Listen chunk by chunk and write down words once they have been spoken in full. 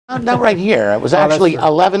No, right here. It was actually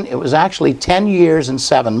 11. It was actually 10 years and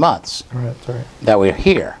 7 months that we're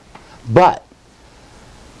here. But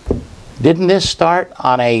didn't this start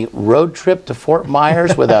on a road trip to Fort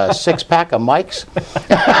Myers with a 6-pack of mics?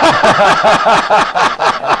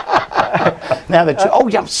 Now that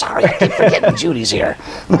I'm sorry, I keep forgetting Judy's here.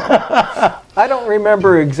 I don't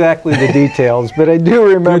remember exactly the details, but I do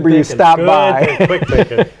remember you stopped by. Quick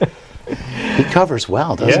thinking. He covers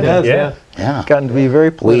well, doesn't he? Yeah. Gotten to be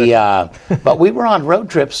very political. But we were on road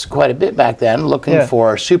trips quite a bit back then, looking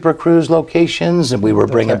for Super Cruise locations, and we were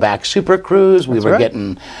bringing back Super Cruise. We were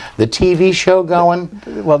getting the TV show going.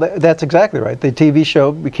 Well, that's exactly right. The TV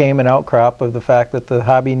show became an outcrop of the fact that the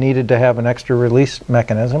hobby needed to have an extra release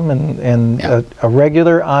mechanism, and a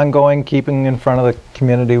regular, ongoing, keeping in front of the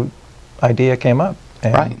community idea came up.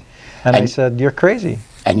 And I said, "You're crazy."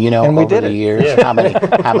 And you know, over the years, how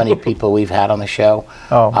many people we've had on the show.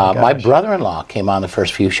 My brother-in-law came on the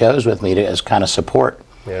first few shows with me as kind of support.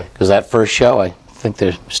 Because that first show, I think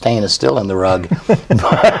the stain is still in the rug.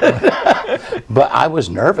 But I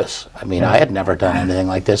was nervous. I mean, I had never done anything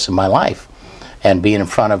like this in my life. And being in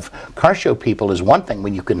front of car show people is one thing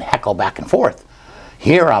when you can heckle back and forth.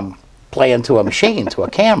 Here I'm playing to a machine, to a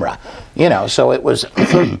camera, you know, so it was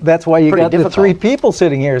that's why you got difficult. The 3 people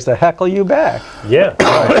sitting here is to heckle you back. Yeah,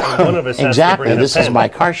 one of us exactly. This is my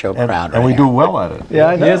car show crowd, and we do well at it.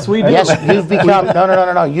 Yeah, yes, we do. Yes, you've become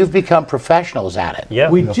no. You've become professionals at it. Yeah,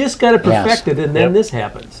 we just got it perfected, and then this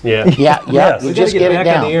happens. Yeah. We just get it back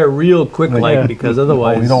on the air real quick, because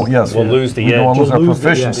otherwise we don't. Yes, we'll lose the edge. We'll lose our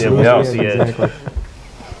proficiency. We'll lose the edge.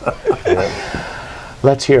 Exactly.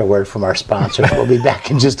 Let's hear a word from our sponsors. We'll be back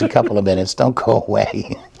in just a couple of minutes. Don't go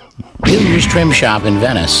away. Junior's Trim Shop in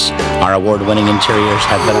Venice. Our award-winning interiors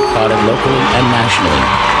have been applauded locally and nationally.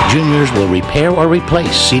 Junior's will repair or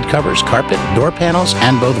replace seat covers, carpet, door panels,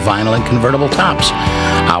 and both vinyl and convertible tops.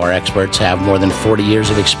 Our experts have more than 40 years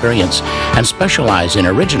of experience and specialize in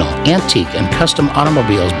original, antique, and custom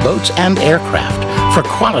automobiles, boats, and aircraft. For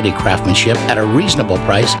quality craftsmanship at a reasonable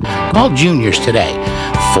price, call Junior's today.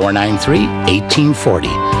 493-1840.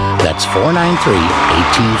 That's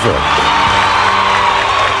 493-1840.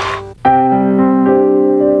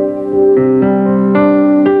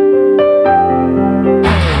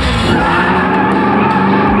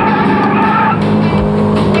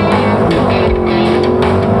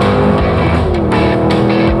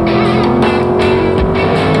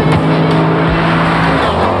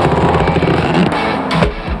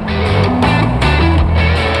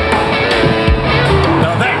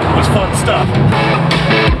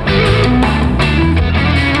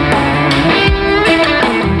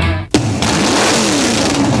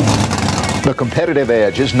 Competitive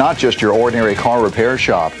Edge is not just your ordinary car repair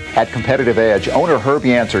shop. At Competitive Edge, owner Herb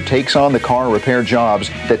Yancer takes on the car repair jobs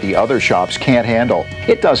that the other shops can't handle.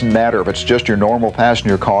 It doesn't matter if it's just your normal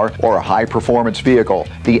passenger car or a high-performance vehicle.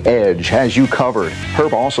 The Edge has you covered.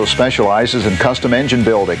 Herb also specializes in custom engine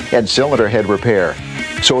building and cylinder head repair.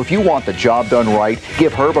 So if you want the job done right,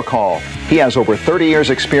 give Herb a call. He has over 30 years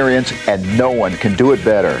experience and no one can do it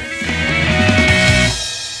better.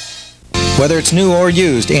 Whether it's new or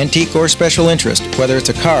used, antique or special interest, whether it's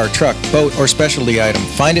a car, truck, boat, or specialty item,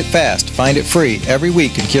 find it fast, find it free, every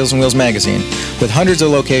week in Keels & Wheels magazine. With hundreds of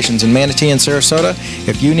locations in Manatee and Sarasota,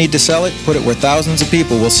 if you need to sell it, put it where thousands of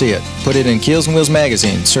people will see it. Put it in Keels & Wheels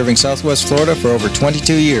magazine, serving Southwest Florida for over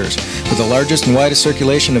 22 years, with the largest and widest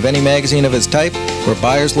circulation of any magazine of its type, where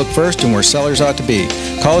buyers look first and where sellers ought to be.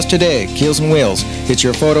 Call us today, Keels & Wheels. It's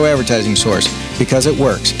your photo advertising source, because it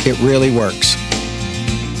works. It really works.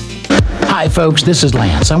 Hi folks, this is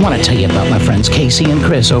Lance. I want to tell you about my friends Casey and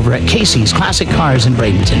Chris over at Casey's Classic Cars in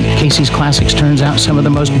Bradenton. Casey's Classics turns out some of the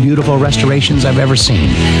most beautiful restorations I've ever seen.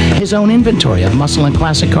 His own inventory of muscle and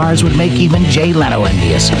classic cars would make even Jay Leno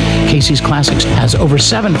envious. Casey's Classics has over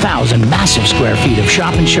 7,000 massive square feet of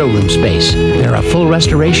shop and showroom space. They're a full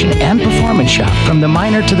restoration and performance shop, from the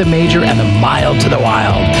minor to the major and the mild to the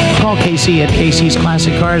wild. Call Casey at Casey's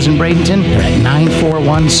Classic Cars in Bradenton. They're at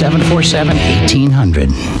 941-747-1800.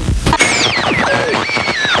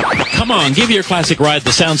 Come on, give your classic ride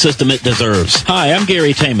the sound system it deserves. Hi, I'm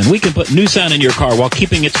Gary Taman. We can put new sound in your car while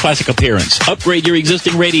keeping its classic appearance. Upgrade your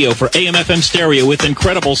existing radio for AM/FM stereo with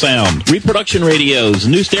incredible sound. Reproduction radios,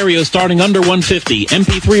 new stereo starting under $150.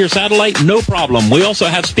 MP3 or satellite, no problem. We also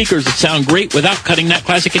have speakers that sound great without cutting that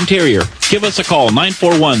classic interior. Give us a call,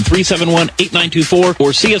 941-371-8924,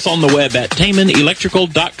 or see us on the web at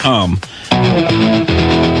TamanElectrical.com.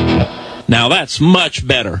 Now that's much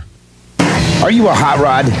better. Are you a hot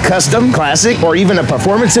rod, custom, classic, or even a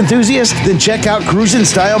performance enthusiast? Then check out Cruisin'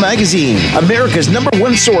 Style Magazine, America's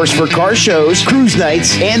 #1 source for car shows, cruise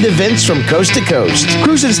nights, and events from coast to coast.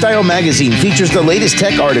 Cruisin' Style Magazine features the latest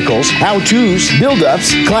tech articles, how-tos,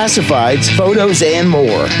 build-ups, classifieds, photos, and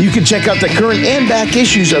more. You can check out the current and back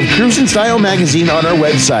issues of Cruisin' Style Magazine on our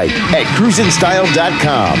website at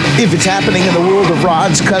cruisinstyle.com. If it's happening in the world of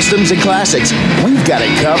rods, customs, and classics, we've got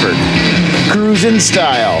it covered. Cruisin'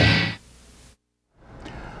 Style.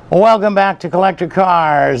 Welcome back to Collector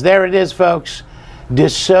Cars. There it is, folks.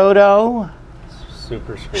 DeSoto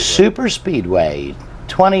Super Speedway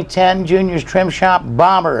 2010 Juniors Trim Shop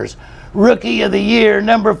Bombers. Rookie of the Year,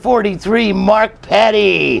 number 43, Mark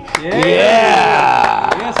Petty. Yeah.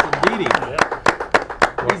 Yes, indeed.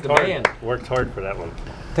 He's the man. Worked hard for that one.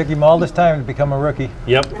 Took him all this time to become a rookie.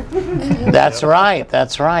 Yep. That's right.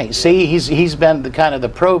 That's right. See, he's been the kind of the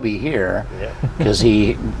probie here because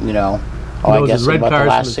he, you know. Oh, I guess about the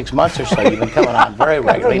last 6 months or so, you've been coming on very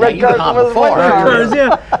regularly. Now, you've been on before.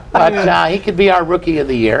 But he could be our Rookie of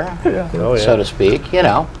the Year, so to speak, you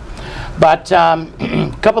know. But a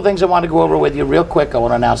couple things I want to go over with you real quick. I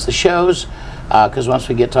want to announce the shows, because once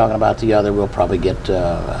we get talking about the other, we'll probably get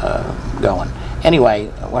going. Anyway,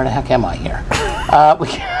 where the heck am I here?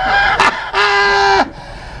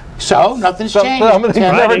 So, nothing's changed.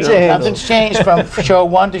 Nothing's changed from show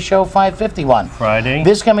 1 to show 551. Friday.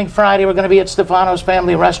 This coming Friday, we're going to be at Stefano's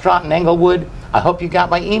Family Restaurant in Englewood. I hope you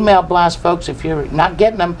got my email blast, folks. If you're not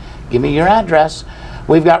getting them, give me your address.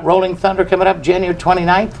 We've got Rolling Thunder coming up January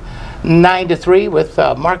 29th, 9 to 3 with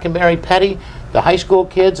Mark and Mary Petty, the high school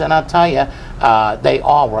kids, and I'll tell you, they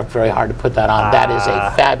all work very hard to put that on. That is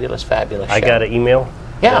a fabulous, fabulous show. I got an email.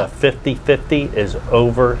 Yeah. The 50-50 is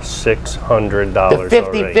over $600. The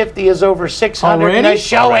 50-50 is over $600, and the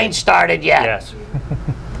show ain't started yet. Yes.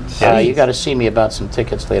 You got to see me about some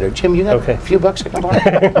tickets later. Jim, you got a few bucks I can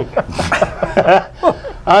borrow?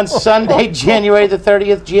 On Sunday, January the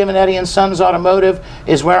 30th, Giovanetti and Sons Automotive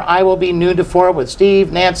is where I will be noon to 4 with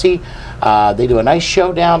Steve, Nancy. They do a nice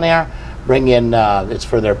show down there. Bring in, it's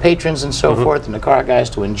for their patrons and so forth, and the car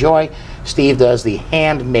guys to enjoy. Steve does the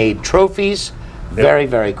handmade trophies. Very,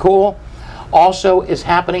 very cool. Also is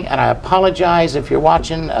happening, and I apologize if you're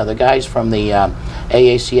watching, the guys from the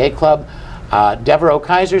AACA Club. Devereaux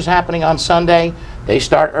Kaiser's happening on Sunday. They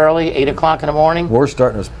start early, 8 o'clock in the morning. We're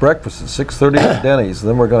starting us breakfast at 6:30 at Denny's.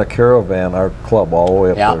 Then we're going to caravan our club all the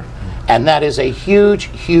way up there. And that is a huge,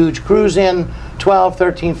 huge cruise-in. 12,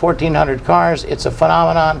 13, 1,400 cars. It's a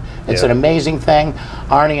phenomenon. It's an amazing thing.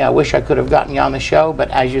 Arnie, I wish I could have gotten you on the show, but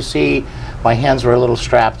as you see, my hands were a little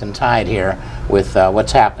strapped and tied here with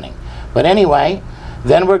what's happening. But anyway,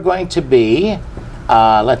 then we're going to be,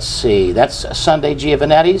 let's see, that's Sunday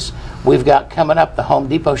Giovanetti's. We've got coming up the Home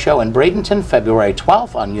Depot show in Bradenton, February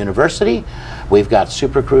 12th on University. We've got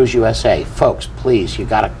Super Cruise USA. Folks, please, you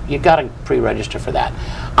gotta pre-register for that.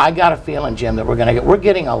 I got a feeling, Jim, that we're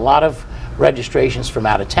getting a lot of registrations from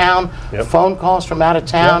out of town, phone calls from out of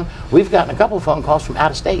town. We've gotten a couple of phone calls from out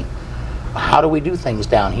of state. How do we do things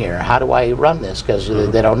down here? How do I run this? Because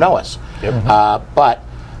they don't know us. But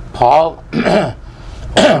Paul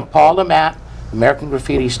LeMat, American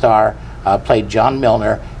Graffiti star, played John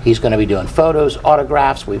Milner. He's going to be doing photos,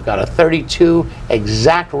 autographs. We've got a 32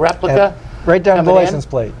 exact replica. Right down to the license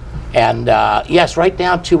plate. And yes, right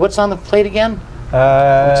down to, what's on the plate again?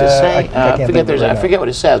 What's it say? I forget what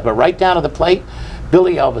it says, but right down to the plate.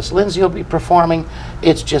 Billy Elvis Lindsay will be performing.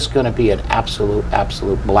 It's just going to be an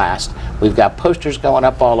absolute blast. We've got posters going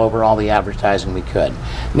up all over, all the advertising we could.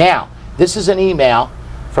 Now, this is an email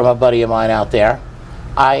from a buddy of mine out there.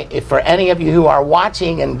 If for any of you who are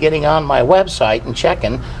watching and getting on my website and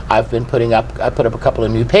checking, I put up a couple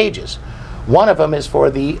of new pages. One of them is for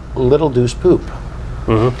the Little Deuce Poop.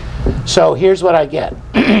 So here's what I get.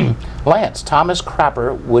 Lance, Thomas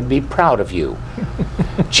Crapper would be proud of you.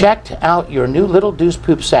 Checked out your new Little Deuce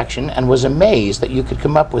Poop section and was amazed that you could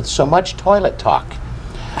come up with so much toilet talk,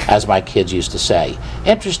 as my kids used to say.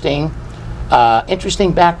 Interesting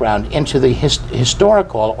background into the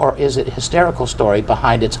historical, or is it hysterical, story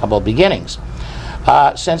behind its humble beginnings.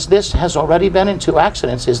 Since this has already been in 2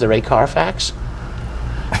 accidents, is there a Carfax?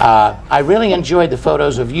 I really enjoyed the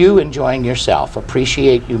photos of you enjoying yourself.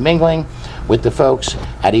 Appreciate you mingling with the folks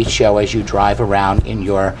at each show as you drive around in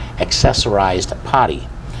your accessorized potty.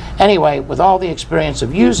 Anyway, with all the experience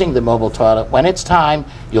of using the mobile toilet, when it's time,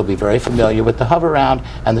 you'll be very familiar with the Hover-Round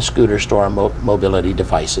and the Scooter Store mobility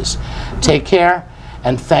devices. Take care,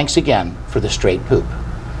 and thanks again for the straight poop.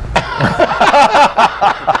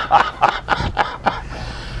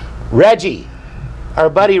 Reggie, our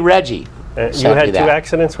buddy Reggie. You had 2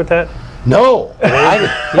 accidents with that? No.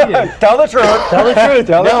 Tell the truth. Tell the truth.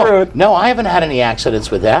 Tell the truth. No, I haven't had any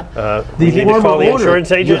accidents with that. You need to call the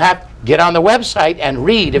insurance agent. You have to get on the website and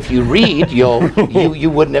read. If you read, you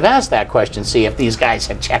wouldn't have asked that question. See if these guys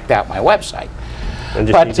had checked out my website. And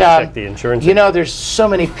just need to check the insurance agent. You know, there's so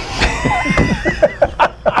many.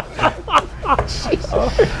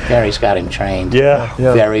 Gary's got him trained. Yeah.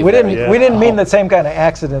 Very. We didn't mean the same kind of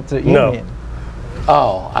accident that you mean.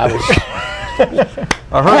 Oh, I was.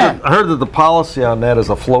 I heard that the policy on that is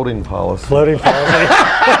a floating policy. Floating policy.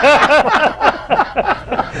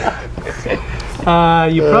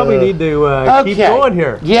 You probably need to keep going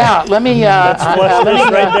here. Yeah, let me. Let's flush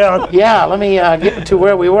this right down. Yeah, let me get to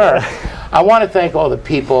where we were. I want to thank all the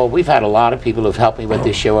people. We've had a lot of people who've helped me with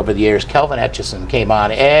this show over the years. Kelvin Etchison came on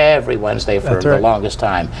every Wednesday for the longest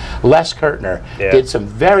time. Les Kurtner did some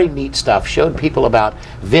very neat stuff, showed people about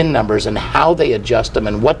VIN numbers and how they adjust them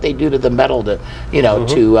and what they do to the metal to,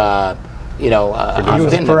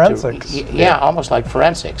 forensics. Almost like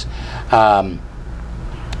forensics.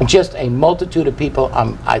 Just a multitude of people.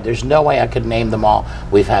 There's no way I could name them all.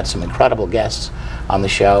 We've had some incredible guests on the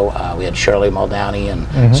show. We had Shirley Muldowney and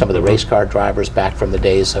some of the race car drivers back from the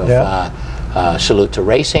days of Salute to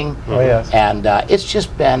Racing. Oh, yes. And it's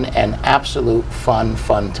just been an absolute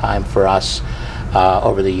fun time for us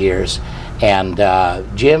over the years. And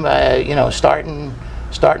Jim, starting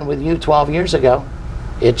with you 12 years ago,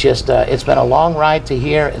 it just it's been a long ride to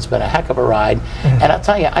here. It's been a heck of a ride. And I'll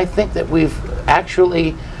tell you, I think that we've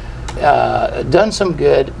actually done some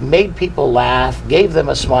good, made people laugh, gave them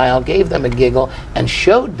a smile, gave them a giggle, and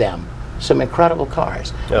showed them some incredible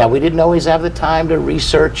cars. Now, we didn't always have the time to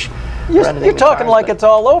research. You're talking like it's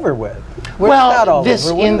all over with.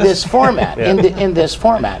 In this format. In this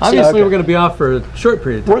format. Obviously, we're going to be off for a short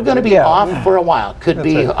period of time. We're going to be off for a while. Could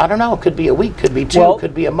be, I don't know, could be a week, could be two,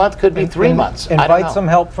 could be a month, could be 3 months. Invite some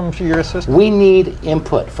help from your assistant. We need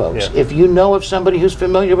input, folks. Yeah. If you know of somebody who's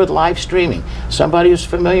familiar with live streaming, somebody who's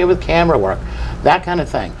familiar with camera work, that kind of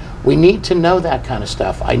thing, we need to know that kind of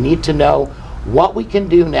stuff. I need to know what we can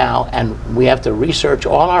do now, and we have to research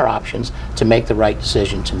all our options to make the right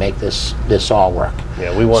decision to make this all work.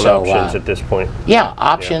 Yeah, we want options at this point. Yeah,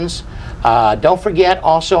 options. Yeah. Don't forget,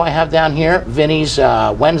 also I have down here Vinny's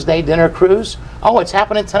Wednesday dinner cruise. Oh, it's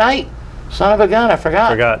happening tonight. Son of a gun, I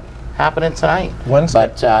forgot. Happening tonight. Wednesday.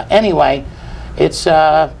 But anyway, it's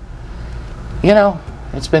it's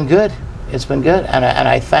been good. It's been good, and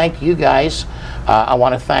I thank you guys. I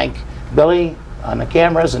want to thank Billy on the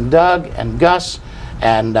cameras, and Doug and Gus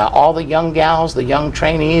and all the young gals, the young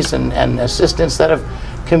trainees and assistants that have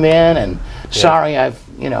come in. And sorry I've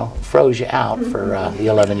froze you out for the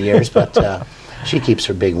 11 years, but she keeps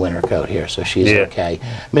her big winter coat here, so she's okay.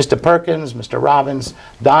 Mr. Perkins, Mr. Robbins,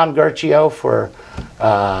 Don Gercio for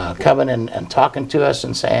coming and talking to us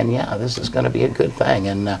and saying, yeah, this is going to be a good thing.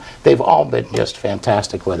 And they've all been just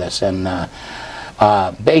fantastic with us. And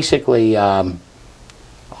basically,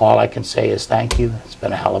 all I can say is thank you. It's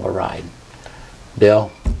been a hell of a ride.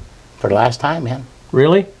 Bill, for the last time, man.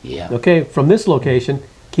 Really? Yeah. Okay, from this location,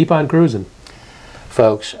 keep on cruising.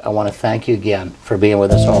 Folks, I want to thank you again for being with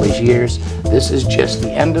us all these years. This is just the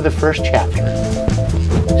end of the first chapter.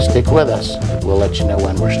 Stick with us. We'll let you know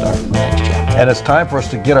when we're starting the next chapter. And it's time for us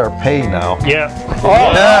to get our pay now. Yeah.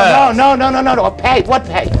 Oh, no. Pay? What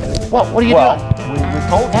pay? What are you doing? We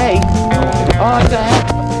told pay. Oh, go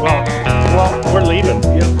ahead. Well, we're leaving.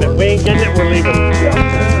 If we ain't getting it, we're leaving.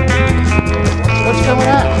 What's going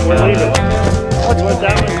on? We're leaving. What's going on?